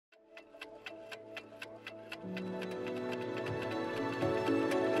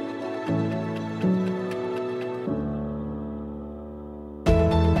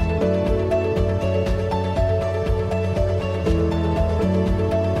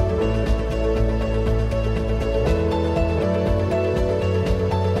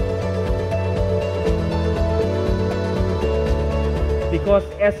because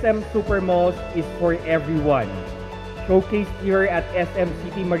SM Supermalls is for everyone. Showcased here at SM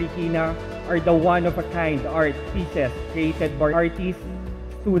City Marikina are the one-of-a-kind art pieces created by artists,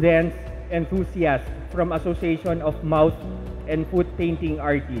 students, enthusiasts from Association of Mouth and Foot Painting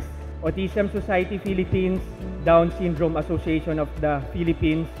Artists, Autism Society Philippines, Down Syndrome Association of the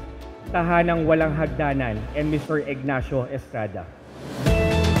Philippines, Tahanang Walang Hagdanan, and Mr. Ignacio Estrada.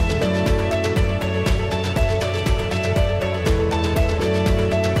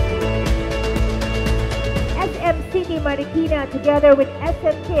 SM City Marikina, together with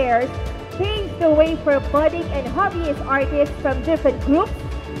SM Cares, paves the way for budding and hobbyist artists from different groups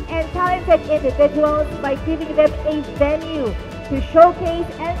and talented individuals by giving them a venue to showcase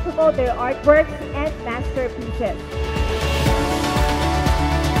and promote their artworks and masterpieces.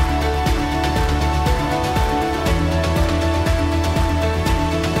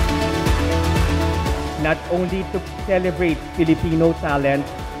 Not only to celebrate Filipino talent,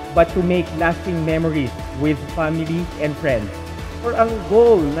 but to make lasting memories with family and friends. For ang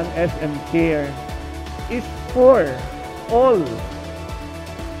goal ng SM Care is for all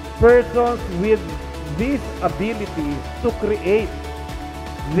persons with this ability to create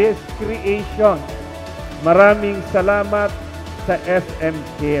this creation. Maraming salamat sa SM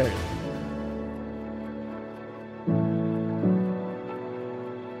Care.